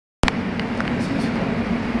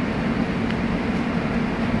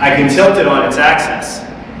I can tilt it on its axis.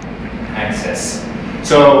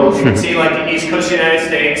 So you can see like the East Coast of the United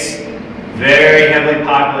States, very heavily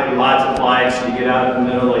populated, lots of flights. You get out in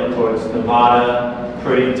the middle, like towards Nevada,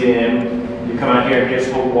 pretty dim. You come out here, here's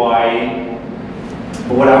Hawaii.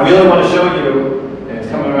 But what I really want to show you, and it's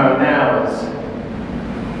coming around now, is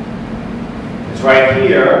it's right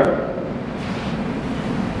here.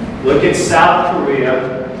 Look at South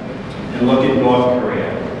Korea and look at North Korea.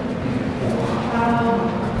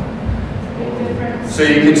 So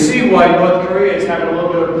you can see why North Korea is having a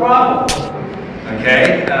little bit of a problem.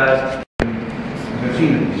 Okay? I've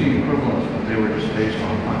seen equivalents, but they were just based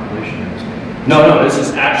on population density. No, this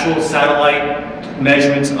is actual satellite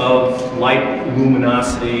measurements of light,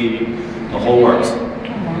 luminosity, the whole works.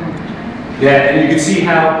 Yeah, and you can see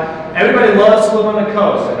how everybody loves to live on the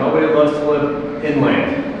coast and nobody loves to live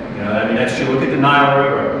inland. You know, I mean, that's true. Look at the Nile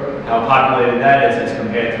River, how populated that is as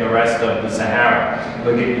compared to the rest of the Sahara.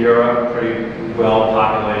 Look at Europe, pretty well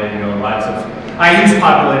populated, you know, lots of, I use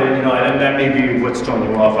populated, you know, and that may be what's throwing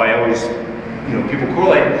you off. I always, you know, people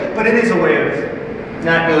correlate, but it is a way of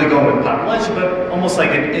not really going with population, but almost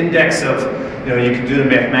like an index of, you know, you can do the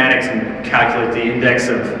mathematics and calculate the index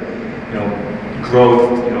of, you know,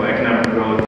 growth, you know, economic